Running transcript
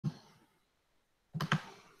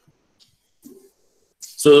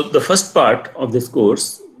So the first part of this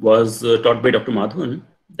course was taught by Dr. Madhavan.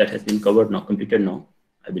 That has been covered now, completed now,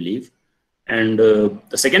 I believe. And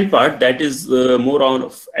the second part, that is more on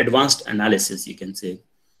of advanced analysis, you can say.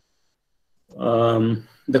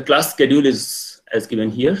 The class schedule is as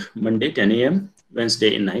given here: Monday 10 a.m.,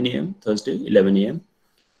 Wednesday 9 a.m., Thursday 11 a.m.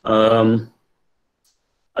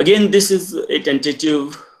 Again, this is a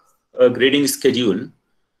tentative grading schedule.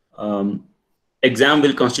 Exam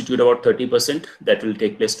will constitute about 30%. That will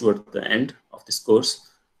take place towards the end of this course.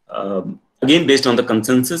 Again, based on the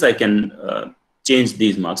consensus, I can change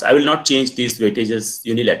these marks. I will not change these weightages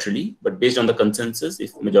unilaterally, but based on the consensus,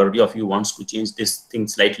 if majority of you wants to change this thing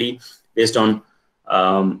slightly based on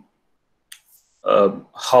how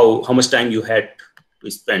much time you had to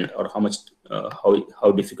spend, or how much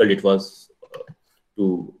how difficult it was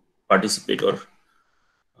to participate or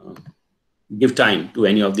give time to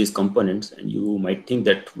any of these components, and you might think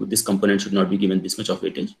that this component should not be given this much of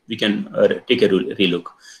weightage, we can take a relook.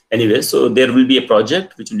 Anyway, so there will be a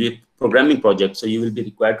project which will be a programming project, so you will be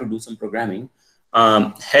required to do some programming.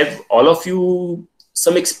 Have all of you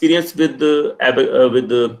some experience with the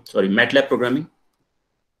MATLAB programming?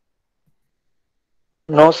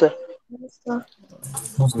 No, sir.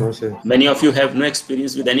 No, sir. Many of you have no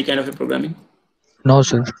experience with any kind of a programming? No,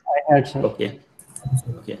 sir. I had, sir. Okay.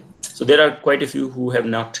 Okay. So there are quite a few who have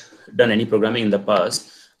not done any programming in the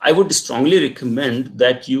past. I would strongly recommend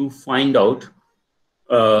that you find out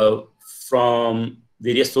from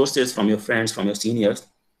various sources, from your friends, from your seniors,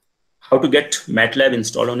 how to get MATLAB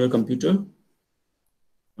installed on your computer.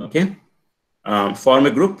 Okay. Form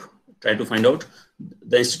a group, try to find out.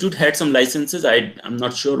 The institute had some licenses. I'm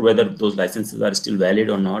not sure whether those licenses are still valid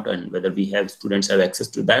or not, and whether students have access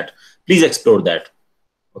to that. Please explore that.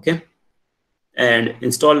 Okay. And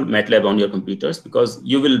install MATLAB on your computers, because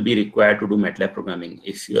you will be required to do MATLAB programming.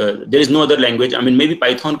 If there is no other language, I mean, maybe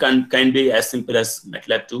Python can be as simple as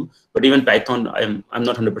MATLAB too, but even Python, I'm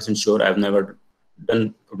not 100% sure. I've never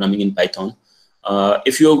done programming in Python.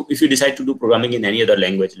 If you decide to do programming in any other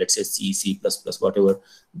language, let's say C, C++, whatever,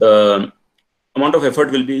 the amount of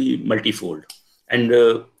effort will be multifold. And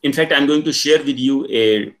in fact, I'm going to share with you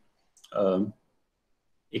a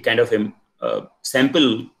kind of a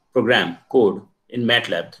sample program code in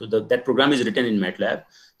MATLAB. So that program is written in MATLAB.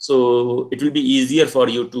 So it will be easier for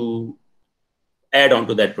you to add on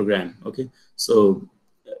to that program. Okay. So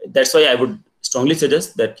that's why I would strongly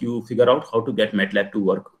suggest that you figure out how to get MATLAB to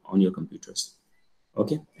work on your computers.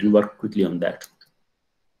 Okay. And work quickly on that.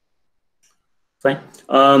 Fine.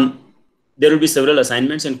 There will be several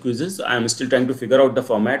assignments and quizzes. I'm still trying to figure out the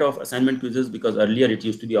format of assignment quizzes, because earlier it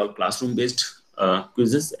used to be all classroom based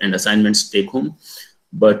quizzes and assignments take home.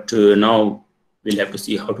 But now we'll have to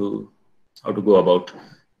see how to go about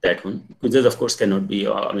that one. Quizzes, of course, cannot be,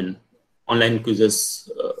 I mean, online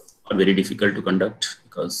quizzes are very difficult to conduct,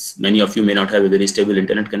 because many of you may not have a very stable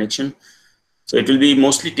internet connection. So it will be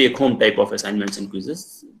mostly take-home type of assignments and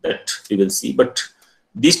quizzes that we will see. But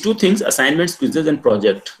these two things, assignments, quizzes, and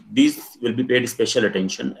project, these will be paid special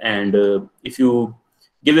attention. And if you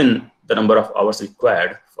given the number of hours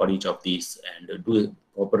required for each of these and do a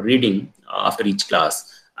proper reading after each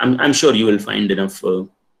class, I'm sure you will find enough,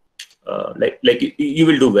 like you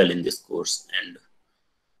will do well in this course.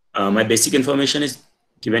 And my basic information is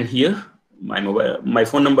given here. My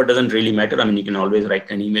phone number doesn't really matter. I mean, you can always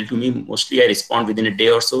write an email to me. Mostly I respond within a day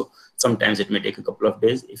or so. Sometimes it may take a couple of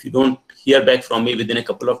days. If you don't hear back from me within a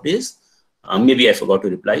couple of days, maybe I forgot to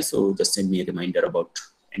reply. So just send me a reminder about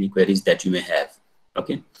any queries that you may have.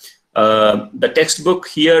 Okay. The textbook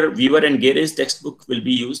here, Weaver and Gary's textbook, will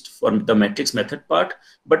be used for the matrix method part.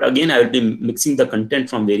 But again, I will be mixing the content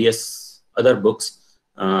from various other books.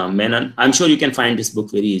 I'm sure you can find this book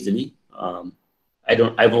very easily.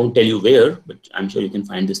 I won't tell you where, but I'm sure you can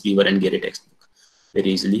find this Weaver and Gary textbook very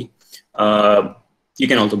easily. You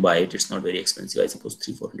can also buy it. It's not very expensive. I suppose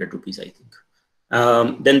 300-400 rupees, I think.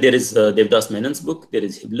 Then there is Devdas Menon's book. There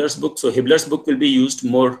is Hibbler's book. So Hibbler's book will be used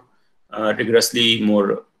more rigorously,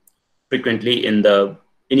 more frequently in the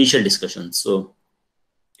initial discussions. So,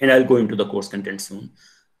 and I'll go into the course content soon.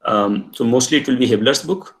 So mostly it will be Hibbler's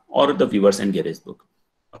book or the Weaver's and Gary's book.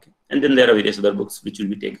 Okay. And then there are various other books which will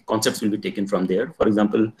be taken, concepts will be taken from there. For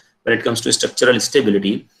example, when it comes to structural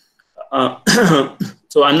stability,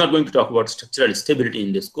 so I'm not going to talk about structural stability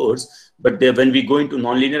in this course, but when we go into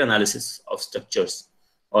nonlinear analysis of structures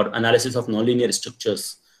or analysis of nonlinear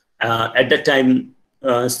structures, at that time,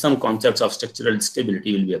 some concepts of structural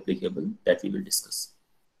stability will be applicable that we will discuss.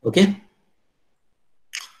 Okay.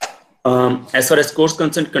 As far as course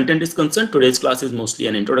content is concerned, today's class is mostly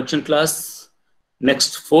an introduction class.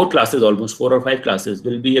 next 4 classes, almost 4 or 5 classes,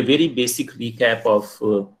 will be a very basic recap of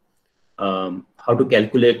how to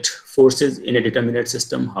calculate forces in a determinate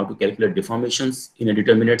system, how to calculate deformations in a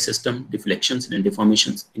determinate system, deflections and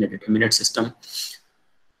deformations in a determinate system.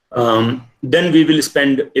 Then we will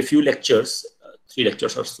spend a few lectures, 3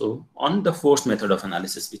 lectures or so, on the force method of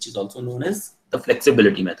analysis, which is also known as the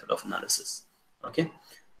flexibility method of analysis. Okay,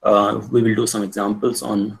 we will do some examples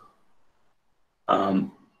on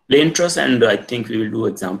plane truss, and I think we will do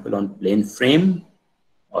example on plane frame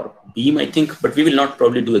or beam, I think, but we will not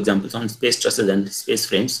probably do examples on space trusses and space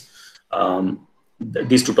frames.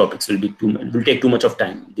 These 2 topics will take too much of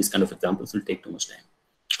time. These kind of examples will take too much time.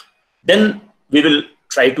 Then we will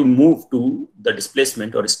try to move to the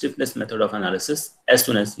displacement or stiffness method of analysis as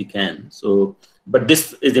soon as we can. So, but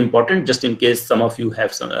this is important just in case some of you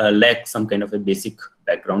have lack some kind of a basic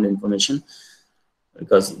background information,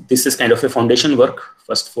 because this is kind of a foundation work.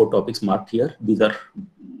 First 4 topics marked here, these are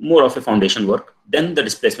more of a foundation work. Then the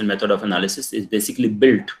displacement method of analysis is basically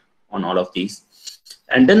built on all of these.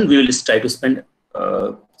 And then we will try to spend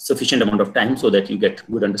sufficient amount of time so that you get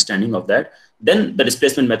good understanding of that. Then the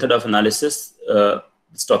displacement method of analysis,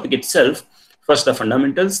 this topic itself, first the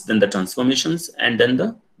fundamentals, then the transformations, and then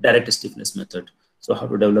the direct stiffness method. So how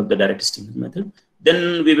to develop the direct stiffness method.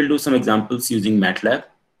 Then we will do some examples using MATLAB.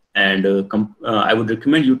 And I would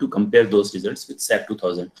recommend you to compare those results with SAP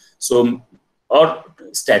 2000, so or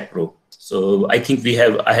StatPro. So I think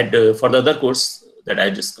I had for the other course that I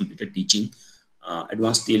just completed teaching,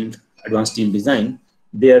 advanced steel design.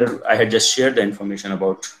 There I had just shared the information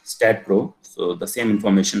about StatPro. So the same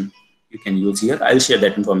information you can use here. I'll share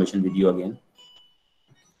that information with you again.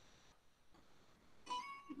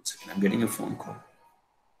 I'm getting a phone call.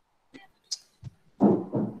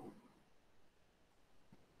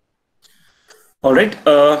 All right.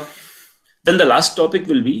 Then the last topic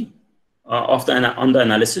will be on the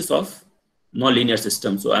analysis of nonlinear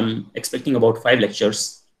systems. So I'm expecting about 5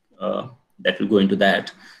 lectures that will go into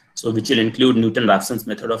that. So which will include Newton-Raphson's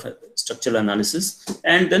method of structural analysis,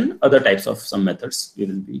 and then other types of some methods. We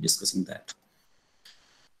will be discussing that.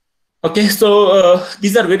 Okay, so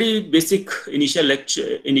these are very basic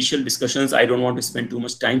initial discussions. I don't want to spend too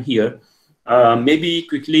much time here. Maybe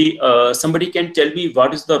quickly, somebody can tell me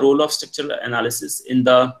what is the role of structural analysis in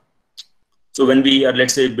the, so when we are,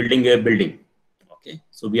 let's say, building a building, okay,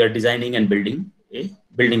 so we are designing and building a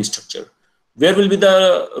building structure. Where will be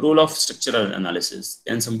the role of structural analysis?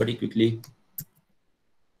 Can somebody quickly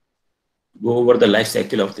go over the life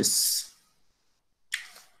cycle of this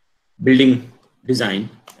building design,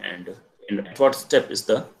 and at what step is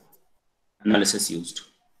the analysis used?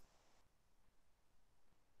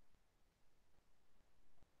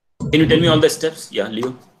 Can you tell me all the steps? Yeah,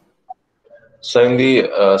 Leo. So in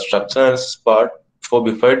the structural analysis part,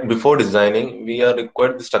 before designing, we are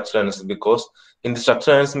required the structural analysis, because in the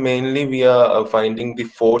structural analysis mainly we are finding the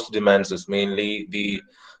force demands, mainly the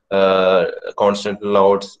constant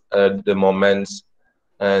loads, the moments,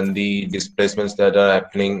 and the displacements that are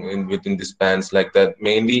happening within the spans, like that.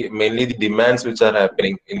 Mainly the demands which are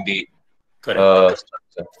happening in the structure.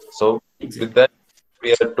 So exactly. With that,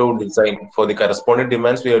 we have to design for the corresponding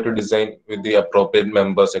demands. We have to design with the appropriate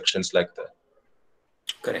member sections, like that.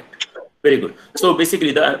 Correct. Very good. So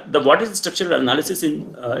basically, the what is structural analysis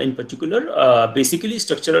in particular? Basically,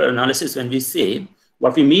 structural analysis, when we say,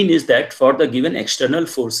 what we mean is that for the given external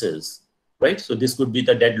forces, right? So this could be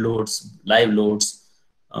the dead loads, live loads,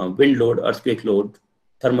 wind load, earthquake load,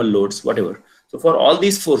 thermal loads, whatever. So for all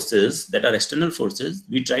these forces that are external forces,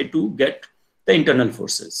 we try to get the internal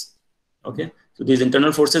forces. Okay. So these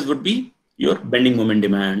internal forces would be your bending moment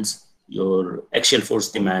demands, your axial force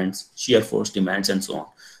demands, shear force demands, and so on.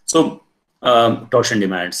 So torsion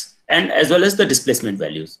demands, and as well as the displacement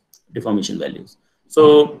values, deformation values.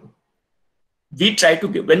 So we try to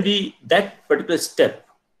get, when we, that particular step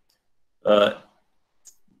where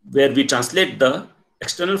we translate the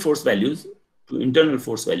external force values to internal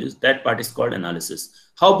force values, that part is called analysis.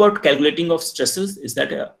 How about calculating of stresses? Is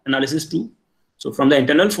that analysis too? So from the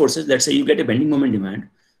internal forces, let's say you get a bending moment demand.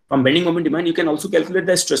 From bending moment demand, you can also calculate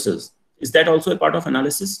the stresses. Is that also a part of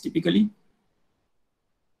analysis typically?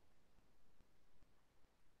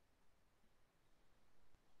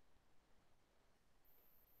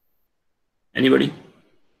 Anybody?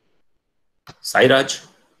 Sairaj,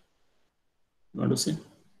 you want to say?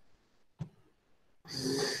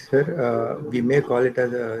 Sir, we may call it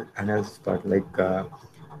as an analysis part, like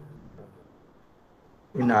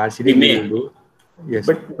in RCD we will do. Yes.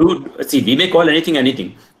 But see, we may call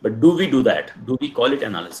anything, but do we do that? Do we call it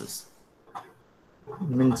analysis?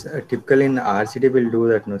 Means typically in RCT we'll do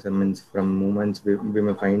that, no, sir. Means from movements we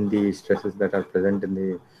may find the stresses that are present in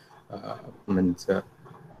the means.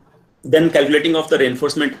 Then calculating of the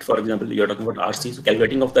reinforcement, for example, you're talking about RC, so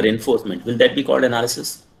calculating of the reinforcement, will that be called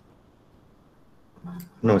analysis?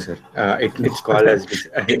 No, sir. It's called as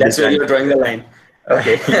Okay, that's where you're drawing the line.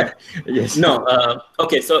 Okay. Yes. No.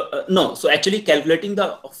 Okay. So no. So actually, calculating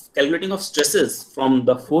of stresses from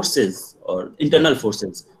the forces or internal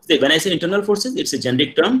forces. See, when I say internal forces, it's a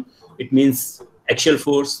generic term. It means axial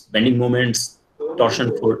force, bending moments,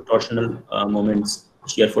 torsional moments,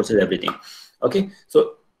 shear forces, everything. Okay.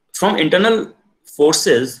 So from internal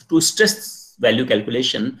forces to stress value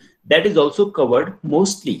calculation, that is also covered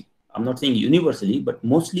mostly. I'm not saying universally, but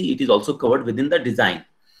mostly it is also covered within the design.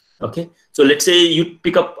 Okay, so let's say you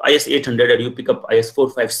pick up IS 800 or you pick up IS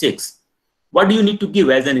 456. What do you need to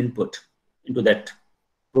give as an input into that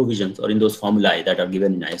provisions or in those formulae that are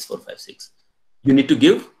given in IS 456? You need to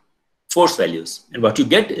give force values, and what you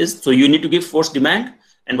get is, so you need to give force demand,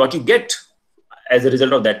 and what you get as a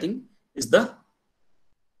result of that thing is the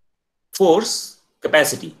force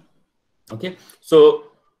capacity. Okay, so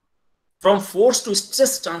from force to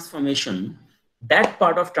stress transformation, that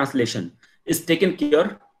part of translation is taken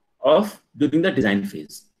care of during the design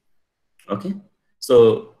phase. Okay,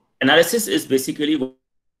 so analysis is basically what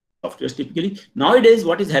softwares typically. Nowadays,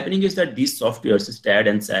 what is happening is that these softwares, STAD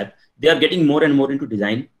and SAP, they are getting more and more into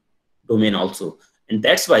design domain also. And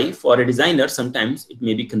that's why for a designer, sometimes it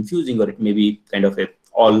may be confusing or it may be kind of a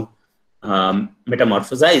all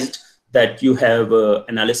metamorphosized that you have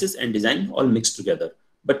analysis and design all mixed together.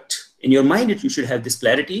 But in your mind, you should have this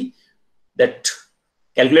clarity that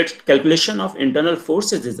calculation of internal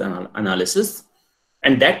forces is analysis,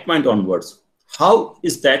 and that point onwards, how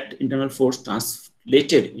is that internal force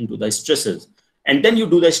translated into the stresses, and then you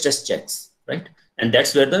do the stress checks, right? And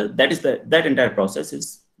that's where that entire process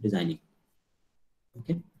is designing.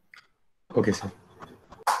 Okay. Okay, sir.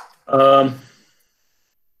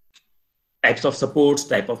 Types of supports,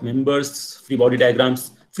 type of members, free body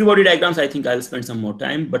diagrams. Free body diagrams, I think I'll spend some more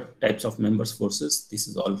time, but types of members, forces, this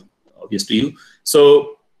is all obvious to you.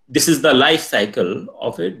 So this is the life cycle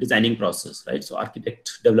of a designing process, right? So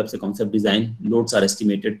architect develops a concept design, loads are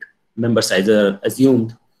estimated, member size are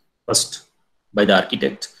assumed first by the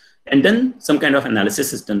architect, and then some kind of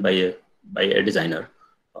analysis is done by a designer,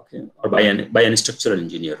 okay, or by an structural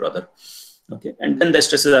engineer rather. Okay, and then the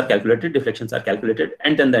stresses are calculated, deflections are calculated,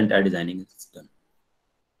 and then the entire designing is done.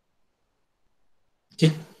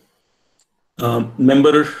 Okay.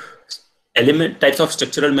 Member element types of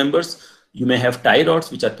structural members. You may have tie rods,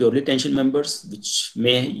 which are purely tension members, which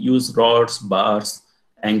may use rods, bars,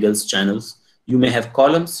 angles, channels. You may have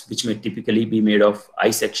columns, which may typically be made of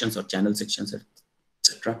I sections or channel sections,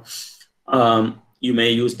 etc. You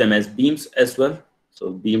may use them as beams as well. So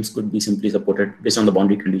beams could be simply supported based on the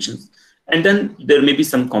boundary conditions. And then there may be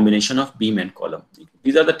some combination of beam and column.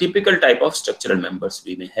 These are the typical type of structural members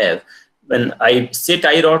we may have. When I say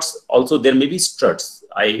tie rods, also there may be struts.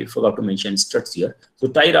 I forgot to mention struts here. So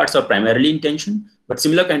tie rods are primarily in tension, but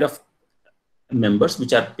similar kind of members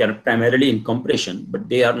which are primarily in compression, but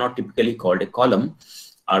they are not typically called a column,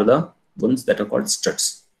 are the ones that are called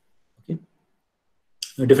struts. Okay.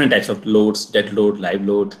 Different types of loads, dead load, live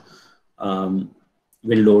load,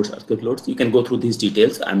 wind loads, earthquake loads. You can go through these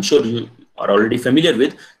details. I'm sure you are already familiar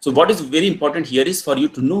with. So what is very important here is for you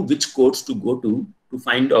to know which codes to go to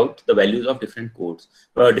find out the values of different codes,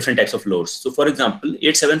 different types of loads. So for example,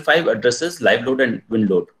 875 addresses live load and wind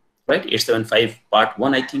load, right? 875 part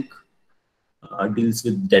 1, I think, deals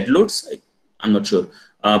with dead loads. I'm not sure.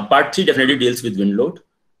 Part 3 definitely deals with wind load.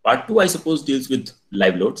 Part 2, I suppose, deals with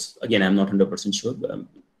live loads. Again, I'm not 100% sure.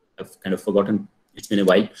 I've kind of forgotten. It's been a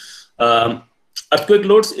while. Earthquake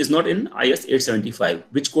loads is not in IS 875.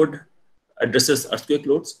 Which code addresses earthquake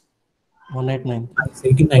loads?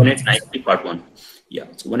 1893 part 1. Yeah,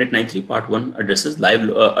 so 1893 part 1 addresses live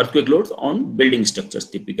earthquake loads on building structures.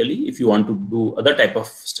 Typically, if you want to do other type of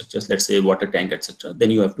structures, let's say water tank, etc., then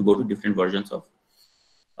you have to go to different versions of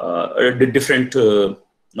different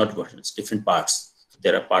not versions, different parts.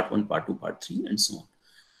 There are part 1, part 2, part 3, and so on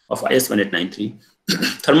of IS 1893.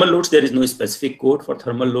 Thermal loads, there is no specific code for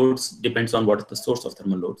thermal loads. Depends on what is the source of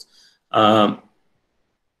thermal loads.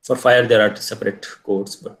 For fire, there are separate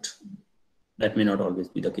codes, but that may not always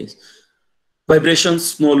be the case.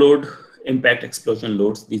 Vibrations, snow load, impact, explosion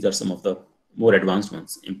loads. These are some of the more advanced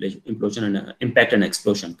ones. Implosion and impact and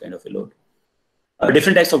explosion kind of a load.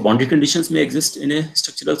 Different types of boundary conditions may exist in a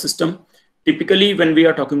structural system. Typically, when we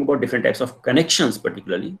are talking about different types of connections,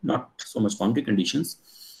 particularly, not so much boundary conditions,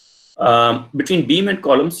 between beam and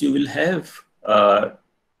columns, you will have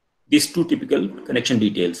these two typical connection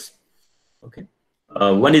details. Okay,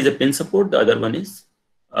 one is a pin support, the other one is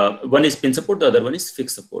pin support, the other one is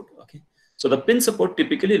fixed support. Okay, so the pin support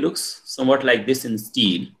typically looks somewhat like this in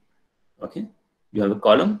steel. Okay, you have a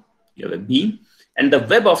column, you have a beam, and the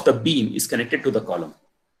web of the beam is connected to the column.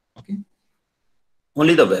 Okay,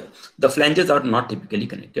 only the web. The flanges are not typically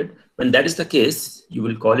connected. When that is the case, you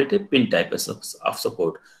will call it a pin type of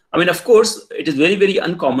support. I mean, of course, it is very, very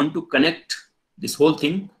uncommon to connect this whole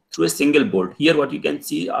thing through a single bolt. Here, what you can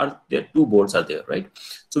see are there two bolts are there, right?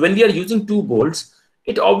 So when we are using two bolts,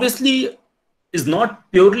 it obviously is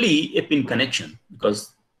not purely a pin connection,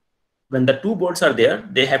 because when the two bolts are there,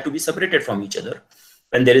 they have to be separated from each other.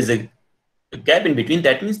 When there is a gap in between,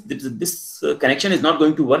 that means this connection is not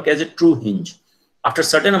going to work as a true hinge. After a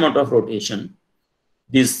certain amount of rotation,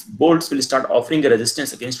 these bolts will start offering a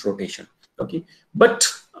resistance against rotation. Okay,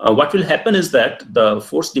 but what will happen is that the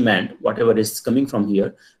force demand, whatever is coming from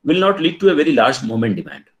here, will not lead to a very large moment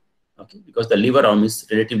demand. Okay, because the lever arm is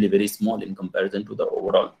relatively very small in comparison to the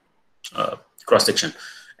overall cross section,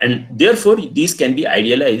 and therefore these can be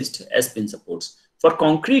idealized as pin supports. For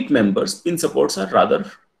concrete members, pin supports are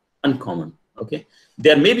rather uncommon. Okay,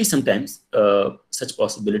 there may be sometimes such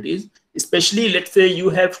possibilities, especially let's say you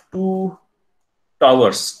have two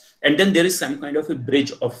towers and then there is some kind of a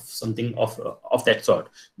bridge of something of that sort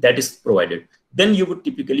that is provided. Then you would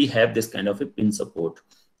typically have this kind of a pin support.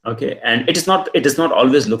 Okay, and it does not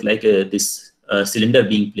always look like this cylinder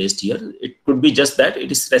being placed here. It could be just that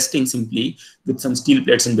it is resting simply with some steel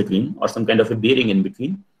plates in between or some kind of a bearing in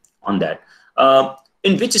between on that.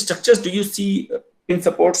 In which structures do you see pin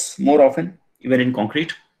supports more often, even in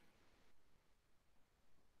concrete?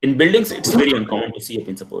 In buildings, it's very uncommon to see a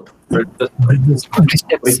pin support. Bridges.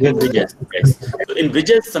 Bridges, yes. So in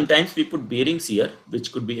bridges, sometimes we put bearings here,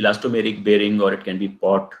 which could be elastomeric bearing, or it can be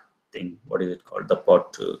pot thing. What is it called? The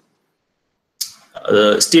pot,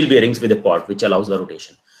 steel bearings with a pot, which allows the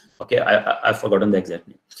rotation. Okay, I've forgotten the exact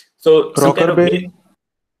name. So some kind of bearing.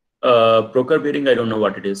 Rocker bearing, I don't know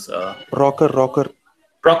what it is. Rocker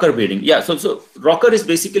bearing. Yeah. So rocker is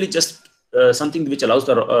basically just something which allows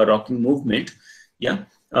the rocking movement. Yeah.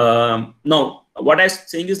 Now, what I'm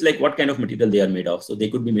saying is like what kind of material they are made of. So they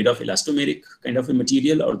could be made of elastomeric kind of a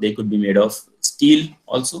material, or they could be made of steel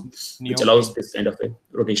also, which allows this kind of a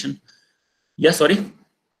rotation. Yeah, sorry.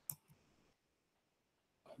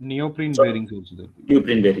 Neoprene bearings also there.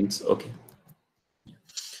 Neoprene bearings. Okay.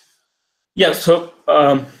 Yeah. So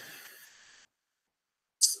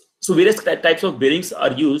various types of bearings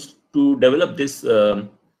are used to develop this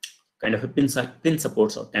kind of a pin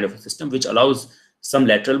supports or kind of a system which allows some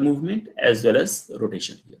lateral movement as well as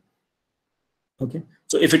rotation here. Okay,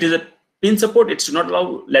 so if it is a pin support, it should not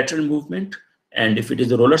allow lateral movement, and if it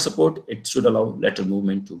is a roller support, it should allow lateral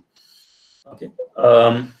movement too. Okay,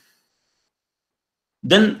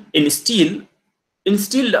 then in steel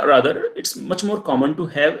rather, it's much more common to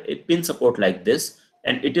have a pin support like this,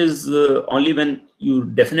 and it is only when you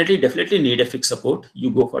definitely need a fixed support,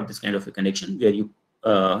 you go for this kind of a connection where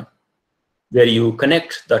you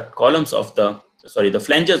connect the columns of the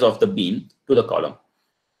flanges of the beam to the column.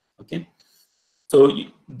 Okay, so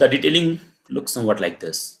the detailing looks somewhat like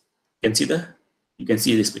this. You can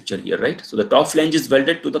see this picture here, right? So the top flange is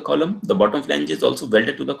welded to the column, the bottom flange is also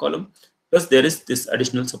welded to the column, plus there is this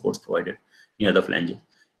additional supports provided near the flange.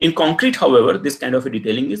 In concrete, however, this kind of a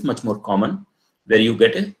detailing is much more common, where you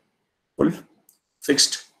get a full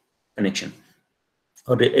fixed connection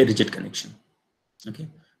or a rigid connection. Okay,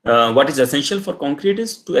 what is essential for concrete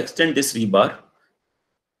is to extend this rebar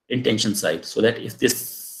in tension side, so that if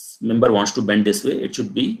this member wants to bend this way,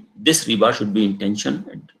 this rebar should be in tension,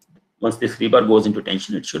 and once this rebar goes into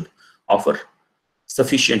tension, it should offer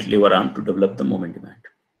sufficient lever arm to develop the moment demand.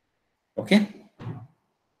 Okay,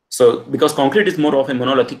 so because concrete is more of a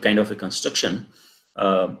monolithic kind of a construction,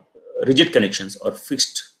 rigid connections or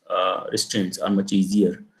fixed restraints are much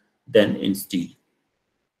easier than in steel.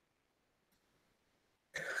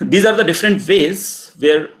 These are the different ways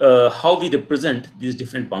where how we represent these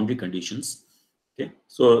different boundary conditions. Okay,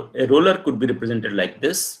 so a roller could be represented like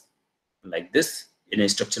this in a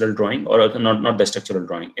structural drawing, or not the structural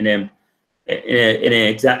drawing, in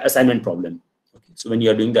a assignment problem. Okay, so when you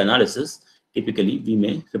are doing the analysis, typically we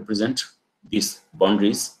may represent these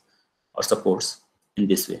boundaries or supports in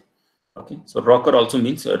this way. Okay, so rocker also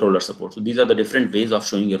means a roller support. So these are the different ways of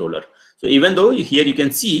showing a roller. So even though here you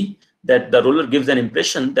can see that the roller gives an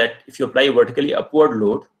impression that if you apply a vertically upward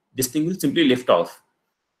load, this thing will simply lift off,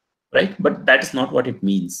 right? But that is not what it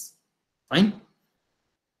means. Fine.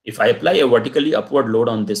 If I apply a vertically upward load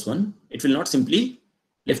on this one, it will not simply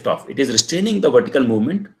lift off. It is restraining the vertical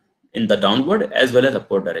movement in the downward as well as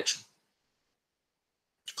upward direction.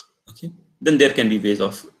 Okay. Then there can be ways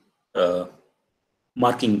of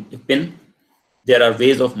marking a pin. There are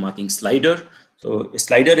ways of marking slider. So a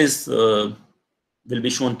slider is will be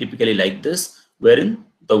shown typically like this, wherein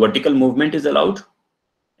the vertical movement is allowed,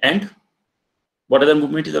 and what other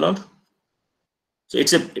movement is allowed? So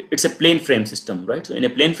it's a plane frame system, right? So in a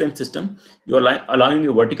plane frame system, you are allowing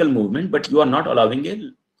a vertical movement, but you are not allowing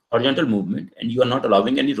a horizontal movement, and you are not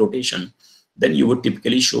allowing any rotation. Then you would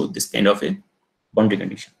typically show this kind of a boundary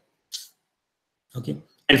condition. Okay,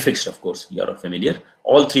 and fixed, of course, you are familiar.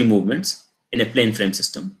 All three movements in a plane frame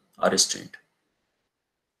system are restrained.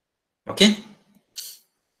 Okay.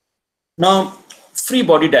 Now, free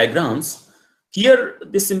body diagrams. Here,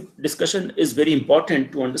 this discussion is very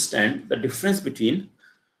important to understand the difference between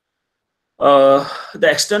the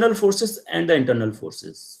external forces and the internal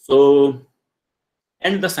forces. So,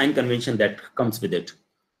 and the sign convention that comes with it.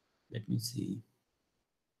 Let me see.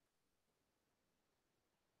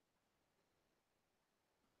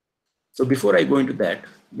 So before I go into that,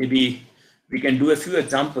 maybe we can do a few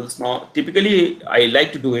examples. Now, typically, I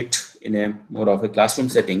like to do it in a more of a classroom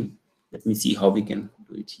setting. Let me see how we can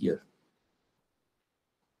do it here.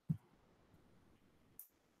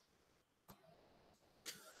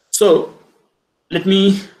 So let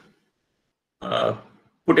me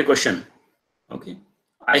put a question. Okay,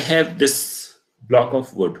 I have this block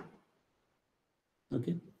of wood.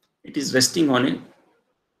 Okay, it is resting on a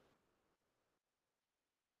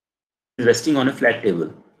flat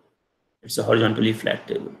table. It's a horizontally flat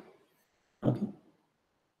table. Okay.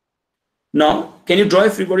 Now, can you draw a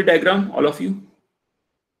free body diagram, all of you,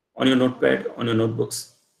 on your notepad, on your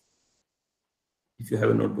notebooks, if you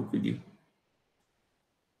have a notebook with you?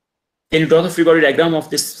 Can you draw the free body diagram of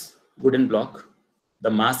this wooden block? The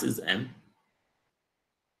mass is m.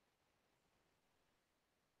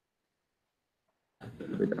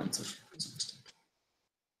 With the answer.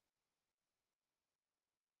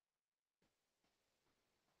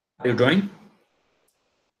 Are you drawing?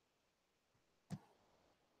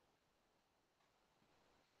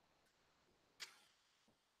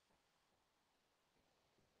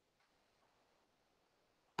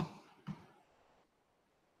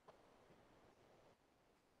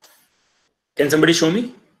 Can somebody show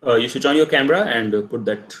me? You switch on your camera and put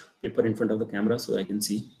that paper in front of the camera so I can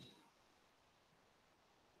see.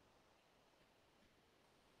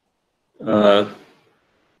 Let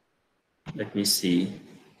me see.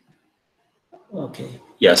 Okay.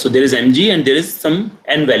 Yeah. So there is mg and there is some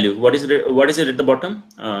n value. What is it? What is it at the bottom?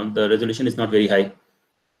 The resolution is not very high.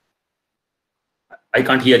 I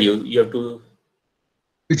can't hear you. You have to.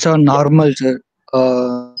 It's a normal, sir.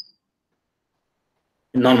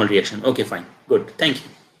 Normal reaction. Okay, fine. Good. Thank you.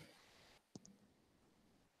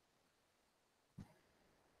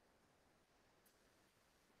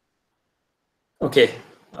 Okay.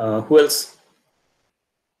 Who else?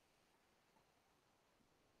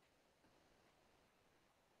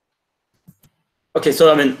 Okay.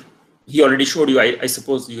 So, I mean, he already showed you. I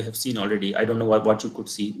suppose you have seen already. I don't know what you could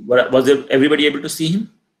see. Was everybody able to see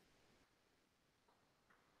him?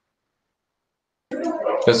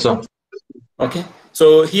 Yes, sir. Okay.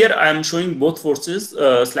 So here I am showing both forces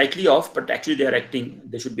slightly off, but actually they are acting.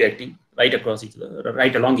 They should be acting right across each other,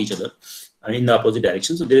 right along each other, in the opposite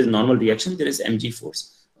direction. So there is normal reaction. There is mg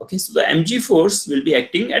force. Okay. So the mg force will be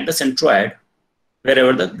acting at the centroid,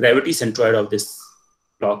 wherever the gravity centroid of this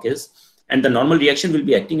block is, and the normal reaction will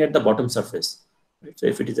be acting at the bottom surface. Right? So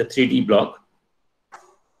if it is a 3D block,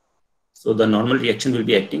 so the normal reaction will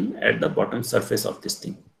be acting at the bottom surface of this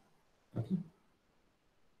thing. Okay.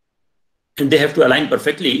 And they have to align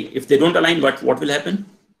perfectly. If they don't align, what will happen?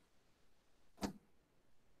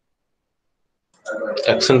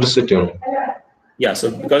 Eccentricity. Yeah, so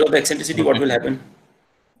because of the eccentricity, what will happen?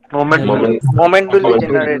 Moment will be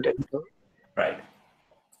generated. Right.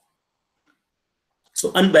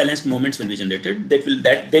 So unbalanced moments will be generated.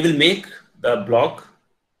 They will make the block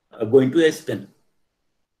go into a spin.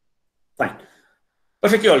 Fine.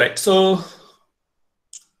 Perfectly all right. So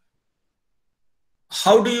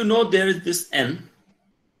how do you know there is this n?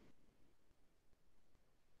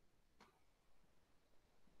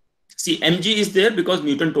 See, mg is there because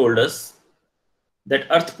Newton told us that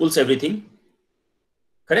Earth pulls everything,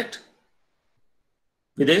 correct?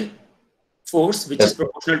 With a force which is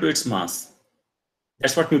proportional to its mass.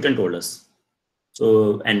 That's what Newton told us.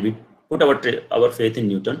 So, and we put our faith in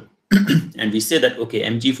Newton, and we say that okay,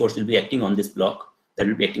 mg force will be acting on this block, that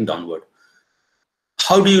will be acting downward.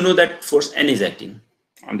 How do you know that force n is acting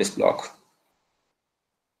on this block?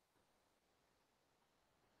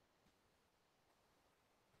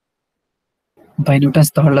 By Newton's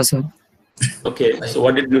third law, sir. Okay, so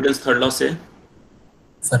what did Newton's third law say?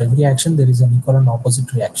 For every action, there is an equal and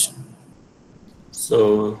opposite reaction.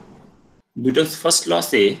 So Newton's first law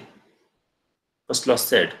said,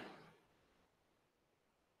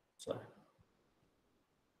 sorry.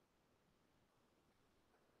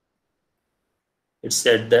 It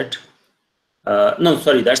said that, no,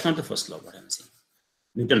 sorry, that's not the first law, what I'm saying.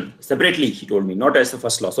 Newton, separately, he told me, not as the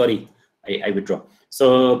first law, sorry, I withdraw.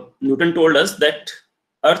 So Newton told us that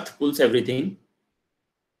Earth pulls everything.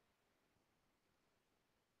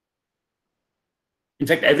 In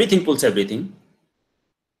fact, everything pulls everything.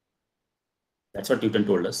 That's what Newton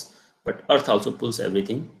told us. But Earth also pulls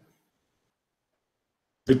everything,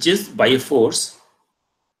 which is by a force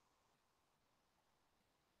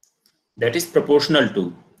that is proportional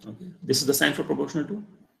to, okay, this is the sign for proportional to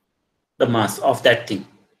the mass of that thing.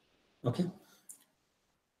 Okay.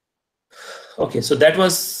 Okay, so that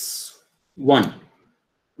was one.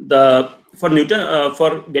 For Newton,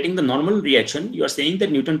 for getting the normal reaction, you are saying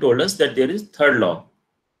that Newton told us that there is third law.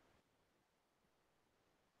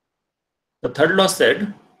 The third law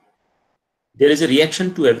said there is a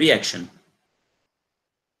reaction to every action.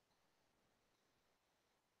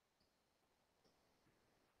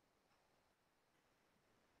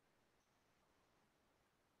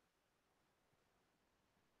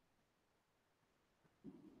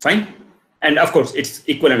 Fine. And of course, it's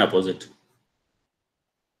equal and opposite.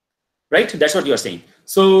 Right? That's what you are saying.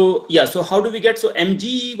 So yeah, so how do we get, so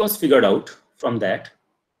mg was figured out from that,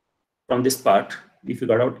 from this part, we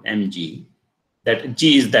figured out mg, that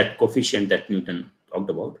g is that coefficient that Newton talked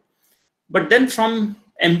about. But then from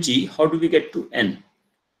mg, how do we get to n?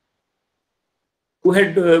 Who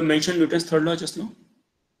had mentioned Newton's third law just now?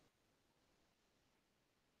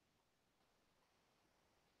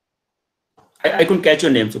 I couldn't catch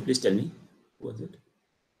your name, so please tell me. Who was it?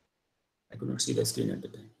 I could not see the screen at the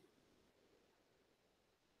time.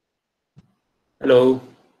 Hello.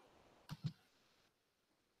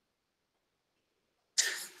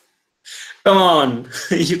 Come on,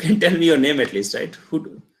 you can tell me your name at least, right?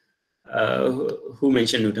 Who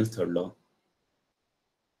mentioned Newton's third law?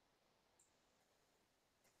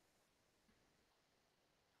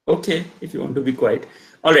 Okay, if you want to be quiet.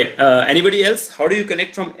 All right. Anybody else? How do you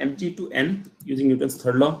connect from mg to n using Newton's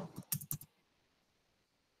third law?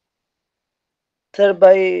 Sir,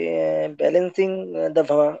 by balancing the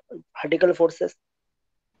vertical forces.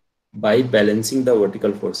 By balancing the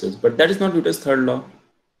vertical forces, but that is not Newton's third law.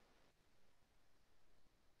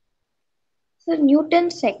 So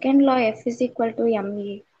Newton's second law, F is equal to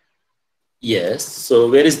ma. Yes. So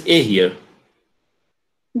where is a here?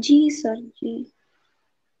 G, sir, G.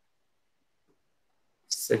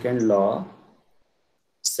 Second law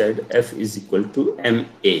said F is equal to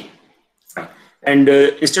ma. And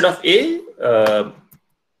instead of a,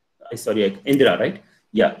 sorry, Indira, right?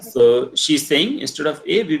 Yeah. So she's saying instead of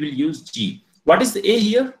a, we will use g. What is a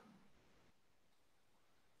here?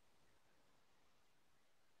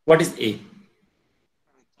 What is a?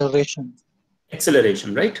 Acceleration.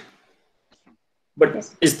 Acceleration, right? But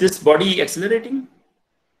Yes. is this body accelerating?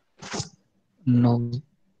 No.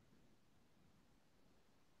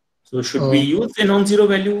 So should we use a non-zero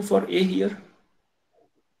value for a here?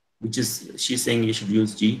 Which is, she's saying you should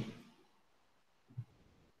use g.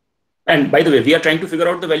 And by the way, we are trying to figure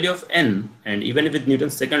out the value of n. And even with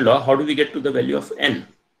Newton's second law, how do we get to the value of n?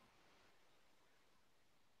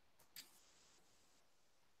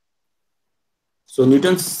 So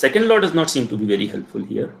Newton's second law does not seem to be very helpful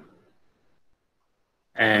here.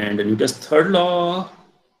 And Newton's third law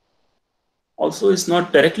also is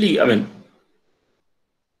not directly, I mean,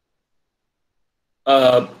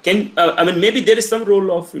 maybe there is some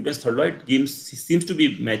role of Newton's third law. It seems to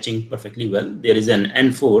be matching perfectly well. There is an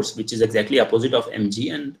n force, which is exactly opposite of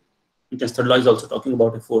mg, and Newton's third law is also talking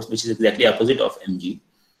about a force which is exactly opposite of mg.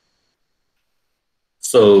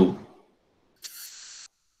 So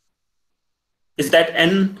is that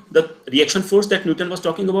n the reaction force that Newton was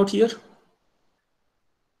talking about here?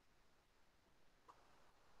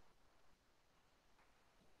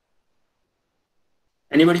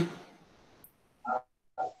 Anybody?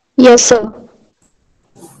 Yes, sir.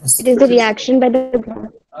 It is the reaction by the ground.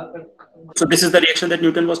 So this is the reaction that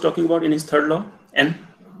Newton was talking about in his third law, n.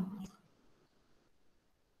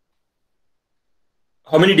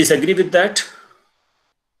 How many disagree with that?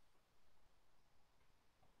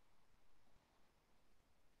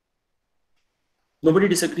 Nobody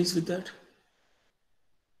disagrees with that?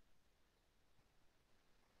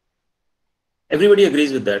 Everybody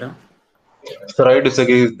agrees with that, huh? Sir, I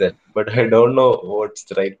disagree with that, but I don't know what's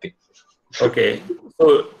the right thing. Okay.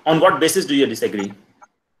 So on what basis do you disagree?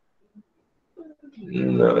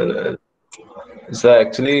 No, no. So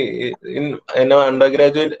actually, in our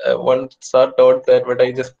undergraduate, one sir taught that, but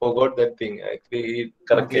I just forgot that thing. Actually, he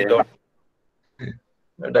correctly Okay. taught,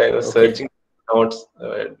 but I was Okay. searching notes.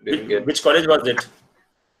 Didn't get. Which college was it?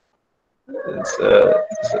 It's,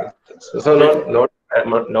 so College?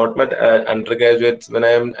 not my undergraduates. When I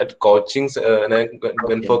am at coachings, and I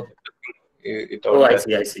went Okay. for, he Oh, taught I that.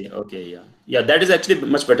 see. I see. Okay. Yeah. Yeah. That is actually a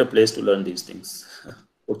much better place to learn these things.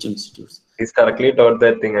 Coaching institutes. He's correctly taught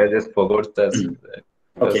that thing. I just forgot that. Hmm.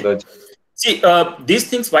 That's Okay. such. See, these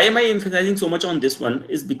things, why am I emphasizing so much on this one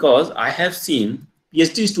is because I have seen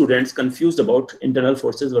PhD students confused about internal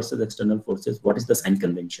forces versus external forces. What is the sign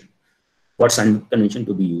convention? What sign convention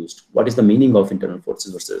to be used? What is the meaning of internal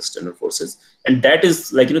forces versus external forces? And that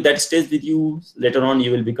is like, that stays with you. Later on,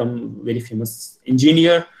 you will become very famous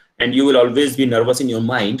engineer and you will always be nervous in your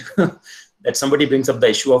mind that somebody brings up the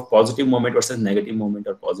issue of positive moment versus negative moment,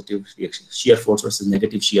 or positive shear force versus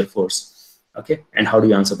negative shear force. Okay. And how do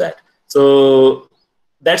you answer that? So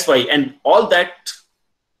that's why, and all that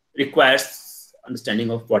requires understanding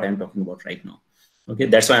of what I'm talking about right now. Okay,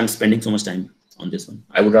 that's why I'm spending so much time on this one.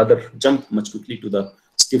 I would rather jump much quickly to the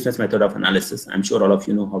stiffness method of analysis. I'm sure all of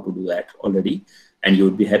you know how to do that already, and you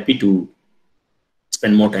would be happy to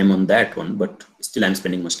spend more time on that one, but still I'm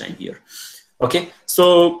spending much time here. Okay,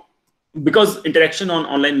 so because interaction on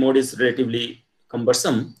online mode is relatively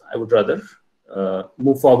cumbersome, I would rather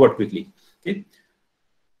move forward quickly. Okay,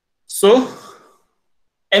 so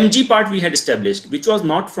mg part we had established, which was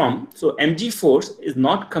not from, so mg force is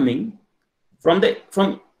not coming from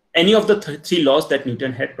any of the three laws that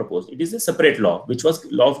Newton had proposed. It is a separate law, which was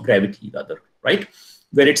law of gravity rather, right?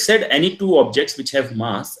 Where it said any two objects which have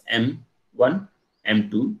mass m1,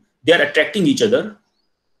 m2, they are attracting each other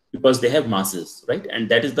because they have masses, right? And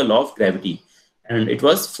that is the law of gravity. And it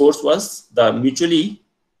was, force was the mutual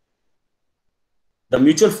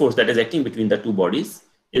force that is acting between the two bodies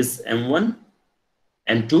is m1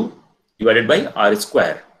 m2 divided by r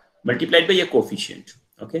square multiplied by a coefficient.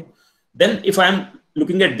 Okay, then if I'm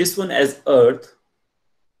looking at this one as earth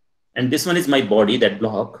and this one is my body, that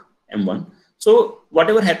block m1, so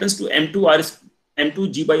whatever happens to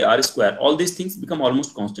m2 g by r square, all these things become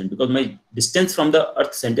almost constant because my distance from the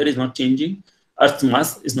earth center is not changing, earth's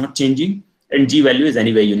mass is not changing, and g value is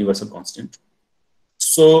anyway universal constant.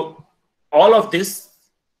 So all of this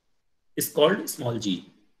is called small g.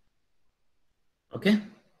 Okay,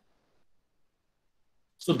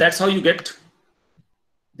 so that's how you get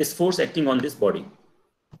this force acting on this body.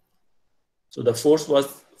 So the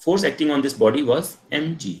force acting on this body was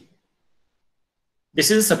mg.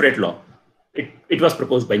 This is a separate law. It was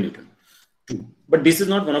proposed by Newton too. But this is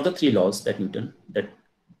not one of the three laws that the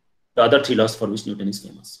other three laws for which Newton is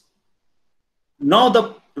famous. Now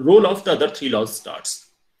the role of the other three laws starts.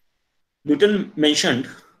 Newton mentioned,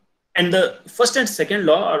 and the first and second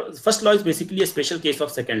law, or first law is basically a special case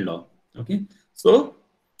of second law. Okay, so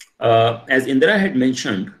as Indra had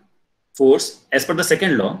mentioned, force as per the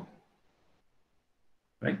second law,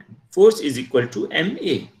 right? Force is equal to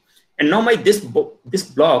ma. And now this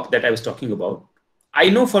block that I was talking about, I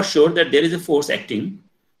know for sure that there is a force acting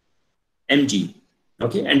mg.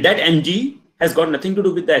 Okay, and that mg has got nothing to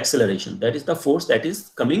do with the acceleration. That is the force that is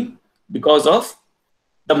coming because of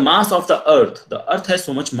the mass of the earth. The earth has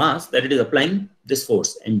so much mass that it is applying this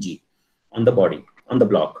force mg on the body, on the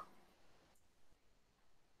block.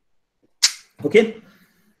 Okay.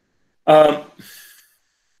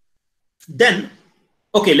 Then,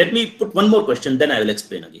 okay, let me put one more question, then I will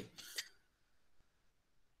explain again.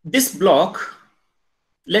 This block,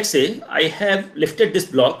 let's say I have lifted this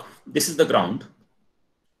block, this is the ground.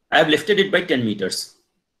 I have lifted it by 10 meters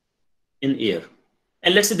in air.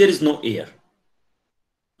 And let's say there is no air,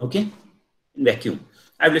 okay, in vacuum.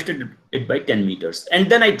 I've lifted it by 10 meters and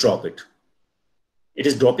then I drop it. It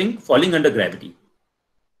is dropping, falling under gravity.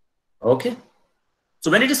 Okay. So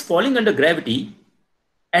when it is falling under gravity,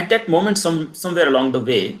 at that moment, somewhere along the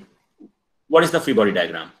way, what is the free body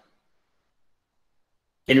diagram?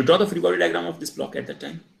 Can you draw the free body diagram of this block at that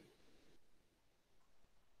time?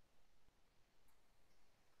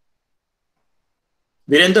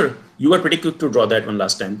 Virender, you were pretty quick to draw that one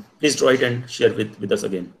last time. Please draw it and share with us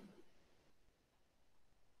again.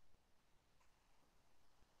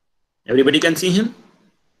 Everybody can see him?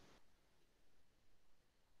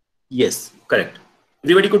 Yes, correct.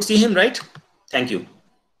 Everybody could see him, right? Thank you.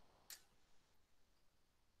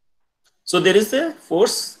 So there is a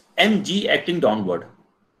force mg acting downward,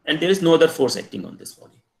 and there is no other force acting on this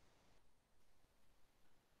body.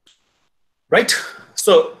 Right?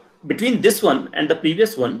 So between this one and the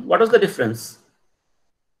previous one, what was the difference?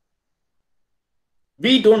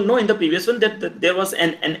 We don't know in the previous one that there was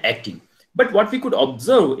an acting. But what we could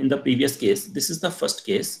observe in the previous case, this is the first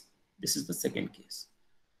case, this is the second case.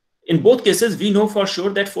 In both cases, we know for sure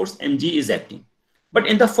that force mg is acting. But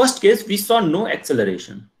in the first case, we saw no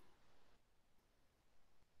acceleration.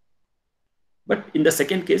 But in the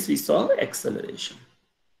second case, we saw acceleration.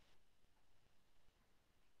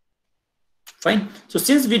 Fine. So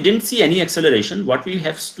since we didn't see any acceleration, what we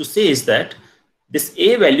have to say is that this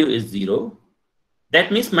A value is 0.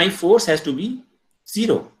 That means my force has to be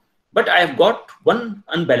 0. But I have got one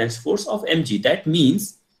unbalanced force of mg. That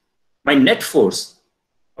means my net force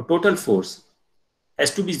or total force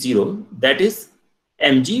has to be 0. That is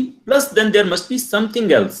mg plus then there must be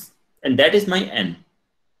something else. And that is my n.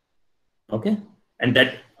 Okay. And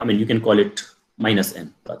that, I mean, you can call it minus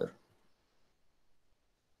n rather.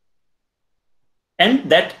 And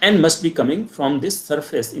that n must be coming from this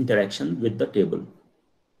surface interaction with the table.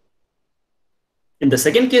 In the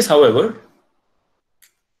second case, however,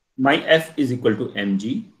 my F is equal to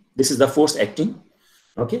mg. This is the force acting.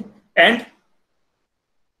 Okay. And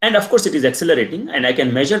of course, it is accelerating, and I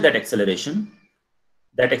can measure that acceleration.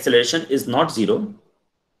 That acceleration is not 0.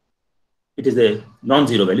 It is a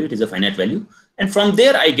non-zero value. It is a finite value. And from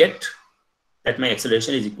there, I get that my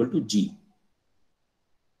acceleration is equal to g.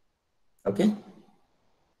 Okay.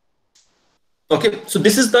 Okay. So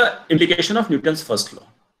this is the implication of Newton's first law.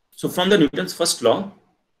 So from the Newton's first law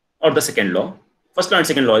or the second law, first law and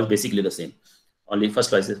second law is basically the same. Only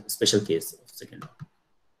first law is a special case of second law.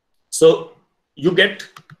 So you get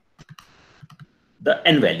the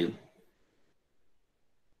n value.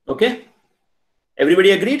 Okay.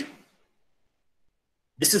 Everybody agreed?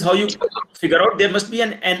 This is how you figure out there must be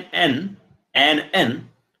an n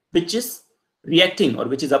which is reacting or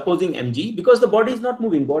which is opposing mg because the body is not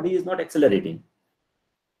moving, body is not accelerating.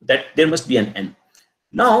 That there must be an n.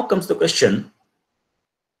 Now comes the question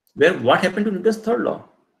where what happened to Newton's third law?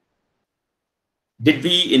 Did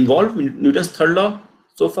we involve Newton's third law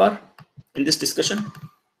so far in this discussion?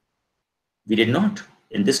 We did not.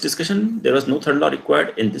 In this discussion, there was no third law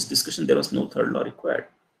required. In this discussion, there was no third law required.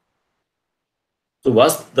 So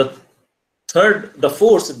was the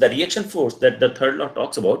force, the reaction force that the third law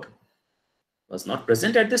talks about was not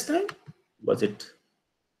present at this time? Was it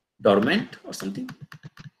dormant or something?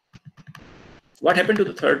 What happened to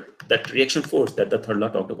that reaction force that the third law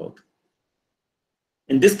talked about?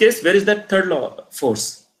 In this case, where is that third law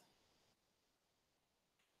force?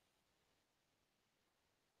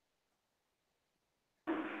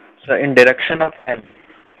 So in direction of m.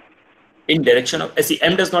 In direction of, see,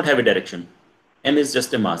 m does not have a direction. M is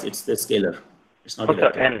just a mass. It's the scalar. It's not a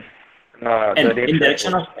vector. n. In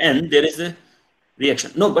direction of n, there is a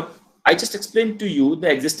reaction. No, but I just explained to you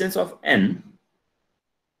the existence of n,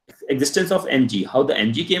 existence of mg, how the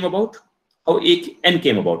mg came about, how n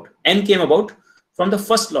came about. N came about from the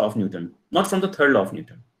first law of Newton, not from the third law of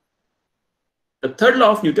Newton. The third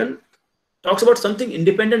law of Newton talks about something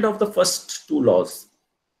independent of the first two laws.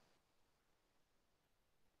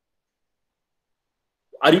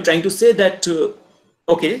 Are you trying to say that,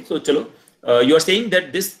 okay, so chalo, you are saying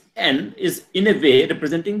that this n is in a way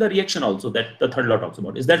representing the reaction also that the third law talks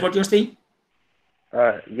about. Is that what you're saying?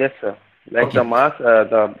 Yes, sir. Like Okay. the mass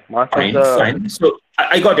Fine, of the... fine. So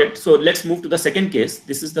I got it. So let's move to the second case.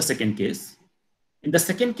 This is the second case. In the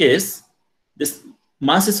second case, this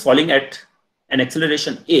mass is falling at an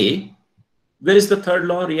acceleration a. Where is the third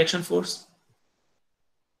law reaction force?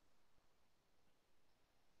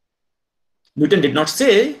 Newton did not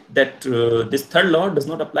say that this third law does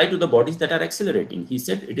not apply to the bodies that are accelerating. He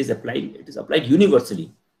said it is applied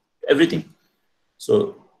universally, everything.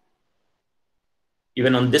 So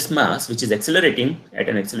even on this mass, which is accelerating at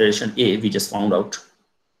an acceleration a, we just found out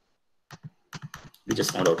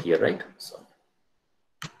here, right? So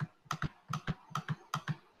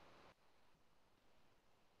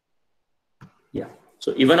yeah.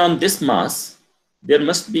 So even on this mass, there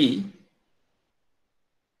must be,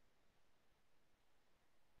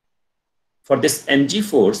 for this mg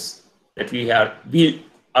force that we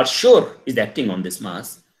are sure is acting on this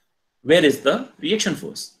mass, where is the reaction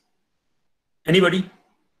force? Anybody?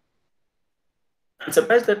 I'm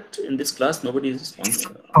surprised that in this class nobody is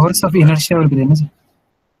responding. Powers of inertia will be there, sir.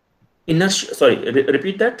 Inertia. Sorry,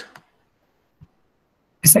 repeat that.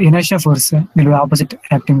 It's the inertia force will be opposite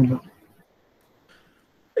acting will be.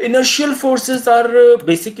 Inertial forces are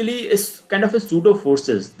basically is kind of a pseudo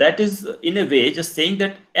forces. That is in a way just saying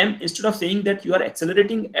that instead of saying that you are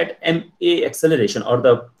accelerating at ma acceleration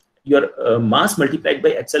or your mass multiplied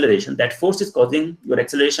by acceleration, that force is causing your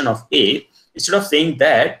acceleration of a. Instead of saying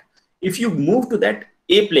that, if you move to that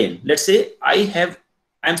a plane, let's say I have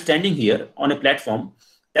I'm standing here on a platform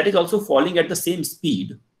that is also falling at the same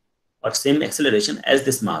speed or same acceleration as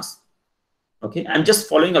this mass. Okay, I'm just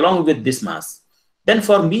following along with this mass. Then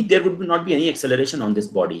for me, there would not be any acceleration on this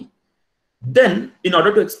body. Then in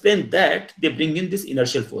order to explain that, they bring in this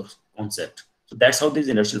inertial force concept. So that's how this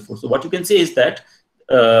inertial force. So what you can say is that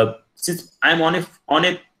since I'm on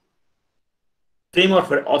a frame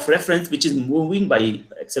of reference which is moving by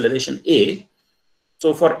acceleration a,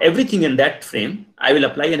 so for everything in that frame, I will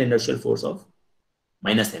apply an inertial force of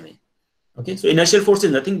minus ma. Okay, so inertial force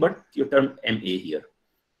is nothing but your term ma here,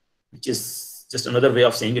 which is just another way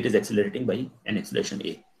of saying it is accelerating by an acceleration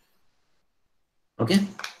a. Okay,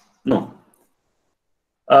 no.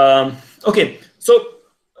 Okay, so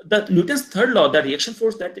the Newton's third law, the reaction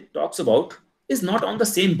force that it talks about, is not on the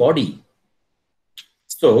same body.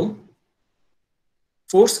 So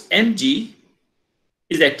force mg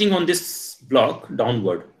is acting on this block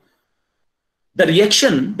downward. The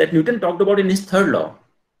reaction that Newton talked about in his third law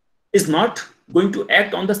is not going to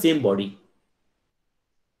act on the same body.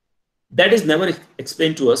 That is never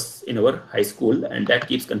explained to us in our high school, and that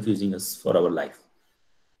keeps confusing us for our life.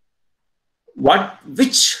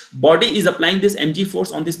 Which body is applying this mg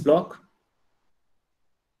force on this block?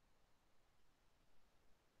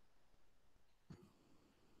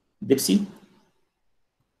 Dipsy?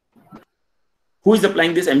 Who is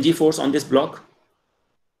applying this mg force on this block?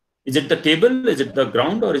 Is it the table, is it the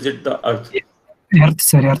ground, or is it the earth? Earth,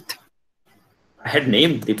 sir, earth. I had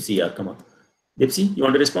named Dipsy, yeah, come on. Dipsy, you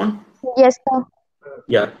want to respond? Yes, sir.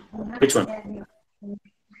 Yeah, which one?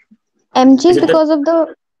 Mg is because of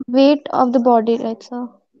the weight of the body, right, sir?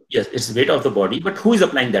 Yes, it's weight of the body, but who is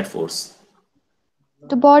applying that force?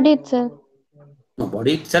 The body itself. No,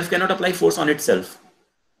 body itself cannot apply force on itself.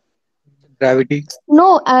 Gravity.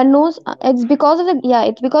 No, no, it's because of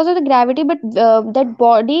the gravity, but that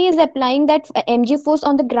body is applying that mg force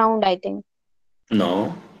on the ground, I think.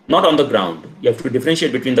 No, not on the ground. You have to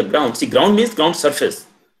differentiate between the ground. See, ground means ground surface.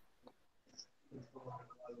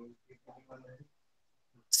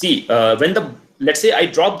 See, let's say I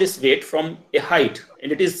drop this weight from a height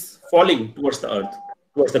and it is falling towards the earth,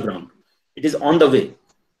 towards the ground. It is on the way.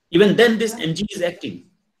 Even then, this mg is acting.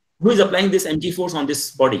 Who is applying this mg force on this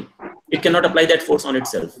body? It cannot apply that force on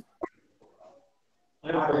itself.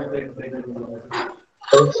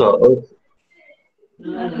 Also,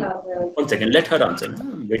 One second, let her answer.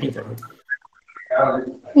 I'm waiting for her.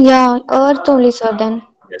 Yeah, earth only, sir, then.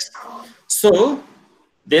 Yes. So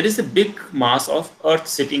there is a big mass of earth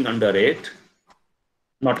sitting under it,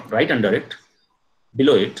 not right under it,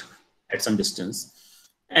 below it at some distance.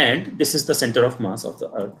 And this is the center of mass of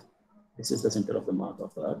the earth. This is the center of the mass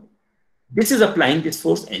of the earth. This is applying this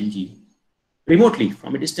force mg remotely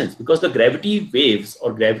from a distance, because the gravity waves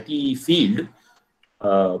or gravity field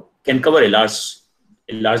can cover a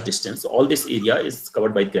large distance. So all this area is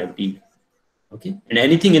covered by gravity. Okay, and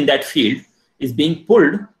anything in that field is being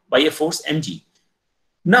pulled by a force mg.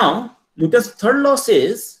 Now, Newton's third law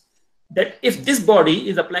says that if this body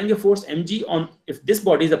is applying a force mg on, if this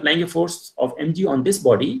body is applying a force of mg on this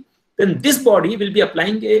body, then this body will be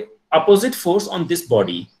applying a opposite force on this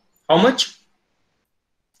body. How much?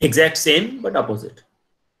 Exact same, but opposite.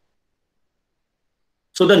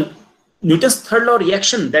 So the Newton's third law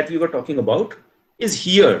reaction that we were talking about is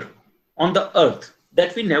here on the earth,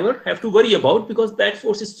 that we never have to worry about, because that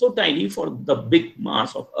force is so tiny for the big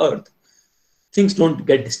mass of earth. Things don't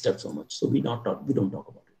get disturbed so much. So we don't talk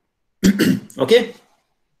about it. Okay.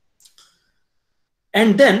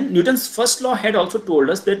 And then Newton's first law had also told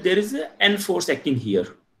us that there is an N force acting here.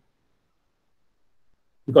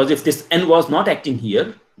 Because if this N was not acting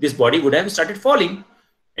here, this body would have started falling.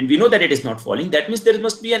 And we know that it is not falling. That means there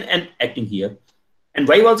must be an N acting here. And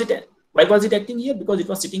why was it acting here? Because it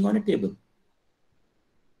was sitting on a table.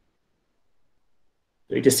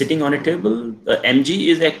 So it is sitting on a table. The mg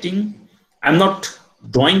is acting. I'm not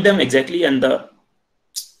drawing them exactly and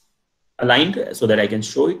aligned so that I can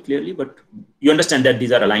show it clearly, but you understand that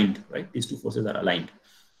these are aligned, right? These two forces are aligned.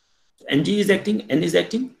 So mg is acting, N is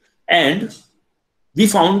acting, and we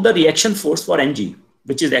found the reaction force for mg,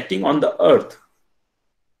 which is acting on the earth,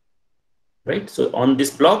 right? So on this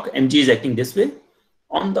block, mg is acting this way.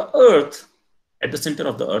 On the earth, at the center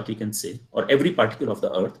of the earth, you can say, or every particle of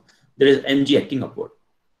the earth, there is mg acting upward.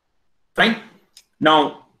 Fine.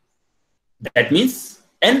 Now, that means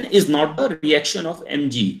N is not the reaction of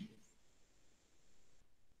mg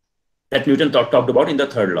that Newton talked about in the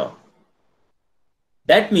third law.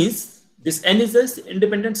 That means this N is an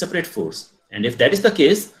independent separate force. And if that is the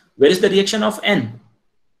case, where is the reaction of N?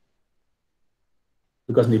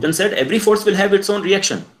 Because Newton said every force will have its own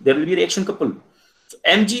reaction. There will be a reaction couple. So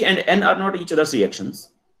mg and n are not each other's reactions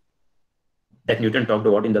that Newton talked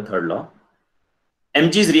about in the third law.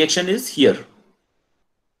 Mg's reaction is here.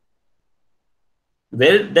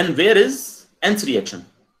 Where is n's reaction?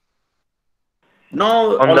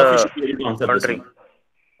 Now On all of you the should be able to answer this boundary.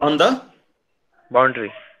 one. On the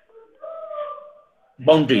Boundary.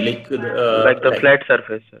 boundary, like Like the flat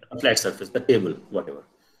surface, sir. a flat surface, the table, whatever.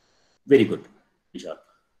 Very good, Vishal.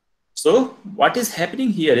 So what is happening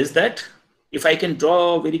here is that if I can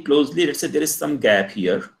draw very closely, let's say there is some gap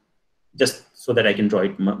here, just so that I can draw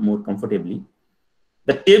it more comfortably.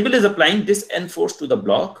 The table is applying this N force to the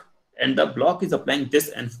block, and the block is applying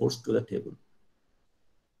this N force to the table.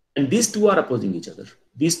 And these two are opposing each other.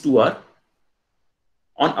 These two are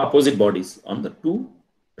on opposite bodies, on the two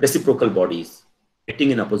reciprocal bodies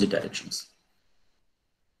acting in opposite directions.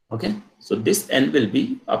 Okay, so this N will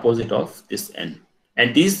be opposite of this N.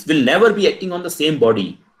 And these will never be acting on the same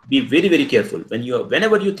body. Be very, very careful.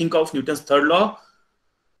 Whenever you think of Newton's third law,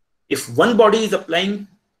 if one body is applying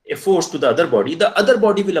a force to the other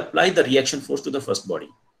body will apply the reaction force to the first body.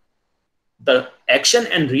 The action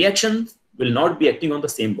and reaction will not be acting on the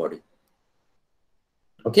same body.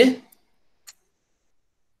 Okay?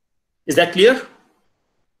 Is that clear?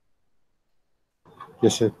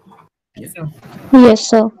 Yes, sir. Yes,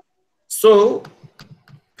 sir. So,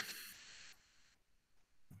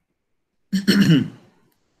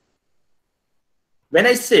 when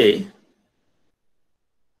I say,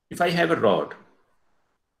 if I have a rod,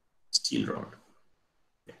 steel rod,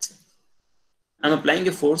 let's say, I'm applying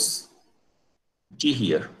a force G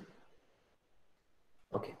here.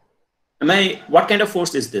 Okay. What kind of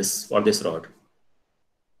force is this for this rod?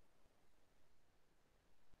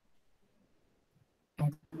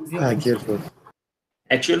 Axial force.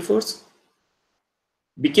 Actual force?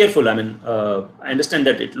 Be careful. I mean, I understand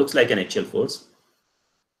that it looks like an actual force.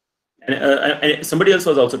 And somebody else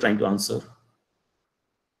was also trying to answer.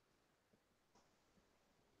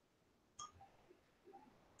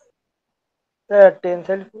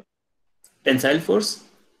 Tensile force. Tensile force?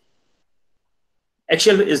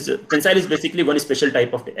 Tensile is basically one special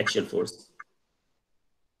type of axial force.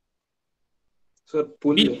 Sir,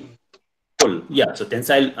 pull. Pull. Yeah. So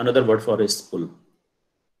tensile, another word for is pull.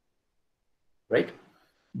 Right?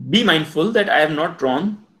 Be mindful that I have not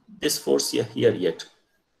drawn this force here yet.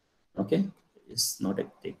 Okay? It's not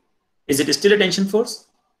active. Is it still a tension force?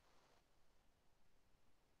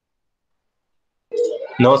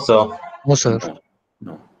 No, sir. No, sir.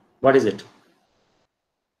 No. What is it?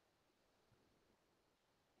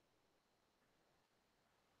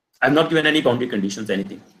 I've not given any boundary conditions,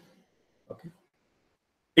 anything. Okay.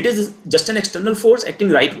 It is just an external force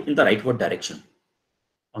acting right in the rightward direction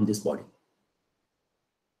on this body.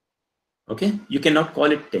 Okay. You cannot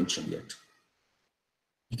call it tension yet.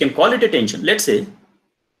 You can call it a tension. Let's say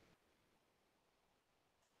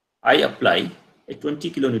I apply a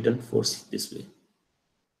 20 kilonewton force this way.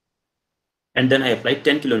 And then I apply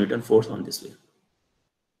 10 kilonewton force on this way.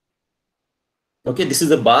 Okay, this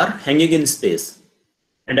is a bar hanging in space.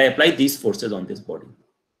 And I apply these forces on this body.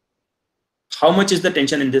 How much is the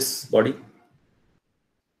tension in this body?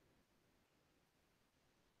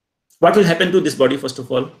 What will happen to this body, first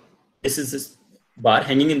of all? This is this bar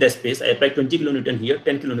hanging in the space. I apply 20 kilonewton here,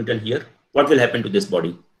 10 kilonewton here. What will happen to this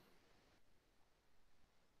body?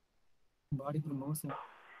 Body will move, sir.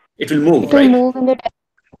 It will move, It will right? move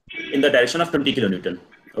In the direction of 20 kilonewton.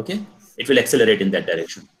 Okay, it will accelerate in that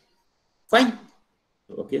direction. Fine.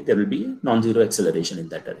 Okay, there will be non-zero acceleration in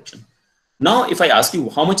that direction. Now, if I ask you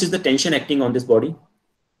how much is the tension acting on this body?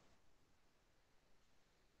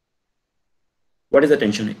 What is the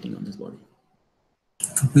tension acting on this body?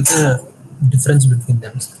 Could be the difference between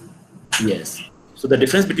them. Yes. So the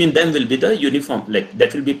difference between them will be the uniform, like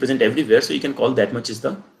that will be present everywhere. So you can call that much is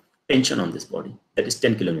the tension on this body. That is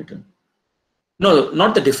 10 kilonewton. No,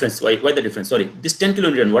 not the difference. Why the difference? Sorry, this 10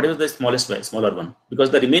 kilonewton, what is the smaller one? Because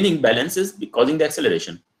the remaining balance is causing the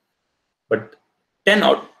acceleration. But 10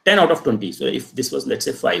 out of 20. So if this was, let's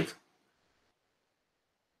say, 5.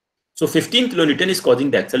 So 15 kilonewton is causing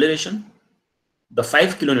the acceleration. The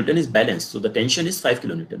 5 kilonewton is balanced. So the tension is 5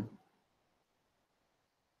 kilonewton.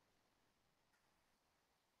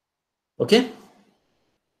 Okay.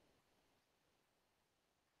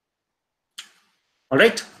 All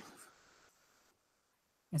right.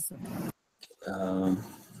 Yes, sir.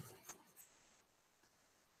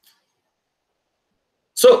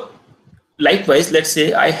 So likewise, let's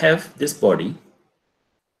say I have this body.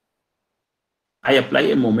 I apply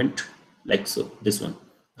a moment like so, this one.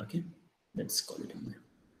 Okay. Let's call it a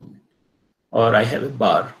moment. Or I have a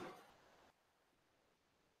bar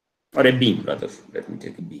or a beam rather. Let me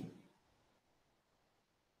take a beam.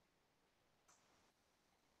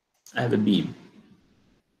 I have a beam.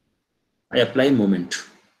 I apply moment.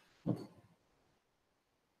 Okay.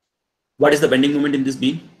 What is the bending moment in this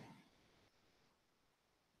beam?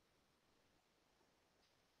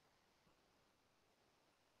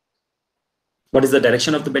 What is the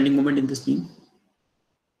direction of the bending moment in this beam?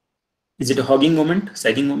 Is it a hogging moment,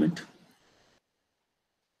 sagging moment?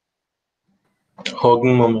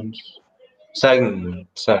 Hogging moment. Sagging moment.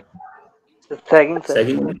 Sagging, sir.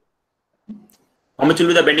 Sagging moment. How much will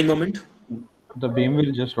be the bending moment? The beam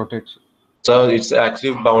will just rotate. So it's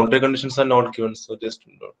actually boundary conditions are not given, so just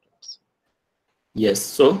rotates. Yes.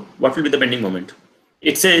 So what will be the bending moment?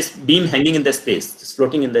 It says beam hanging in the space, just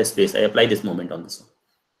floating in the space. I apply this moment on this one.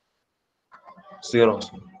 0.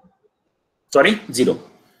 Sorry, 0.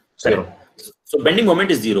 0. Correct. So bending moment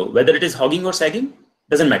is 0. Whether it is hogging or sagging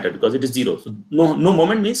doesn't matter because it is 0. So no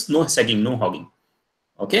moment means no sagging, no hogging.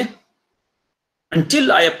 Okay.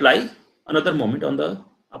 Until I apply another moment on the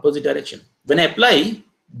opposite direction. When I apply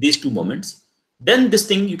these two moments, then this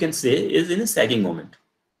thing you can say is in a sagging moment.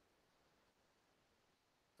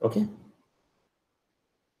 Okay.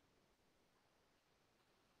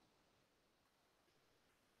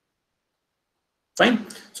 Fine.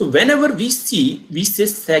 So whenever we say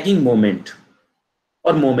sagging moment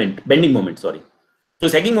or bending moment, sorry. So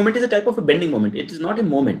sagging moment is a type of a bending moment. It is not a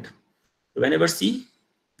moment. So whenever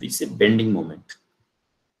we say bending moment.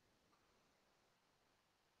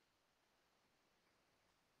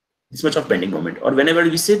 This much of bending moment, or whenever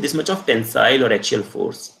we say this much of tensile or axial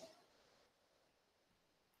force.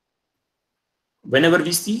 Whenever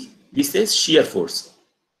we say shear force.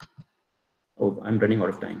 Oh, I'm running out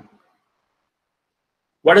of time.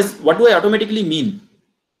 What do I automatically mean?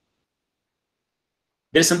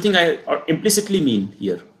 There is something I implicitly mean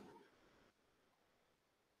here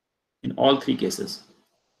in all three cases.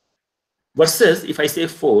 Versus if I say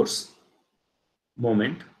force,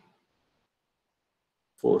 moment,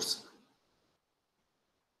 force.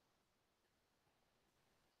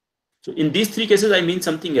 So in these three cases, I mean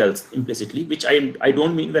something else implicitly, which I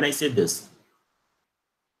don't mean when I say this.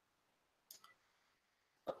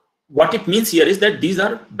 What it means here is that these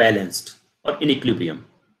are balanced or in equilibrium.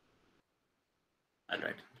 All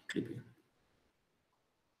right, equilibrium.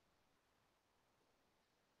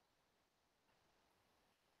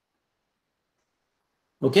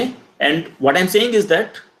 Okay, and what I'm saying is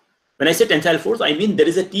that when I say tensile force, I mean there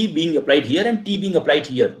is a T being applied here and T being applied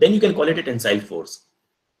here. Then you can call it a tensile force.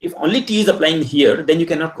 If only T is applying here, then you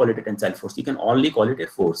cannot call it a tensile force. You can only call it a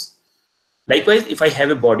force. Likewise, if I have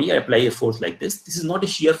a body, I apply a force like this. This is not a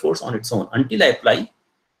shear force on its own until I apply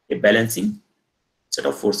a balancing set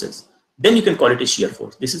of forces. Then you can call it a shear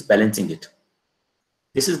force. This is balancing it.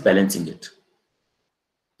 This is balancing it.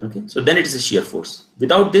 Okay, so then it is a shear force.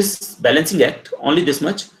 Without this balancing act, only this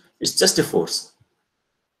much, it's just a force.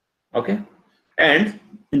 Okay, and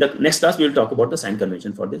in the next class, we will talk about the sign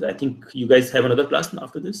convention for this. I think you guys have another class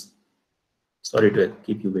after this. Sorry to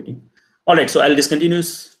keep you waiting. All right, so I'll discontinue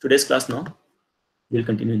today's class now. We'll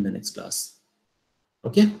continue in the next class.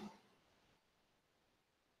 Okay.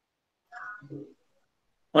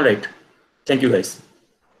 All right. Thank you, guys.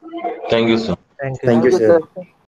 Thank you, sir. Thank you, sir.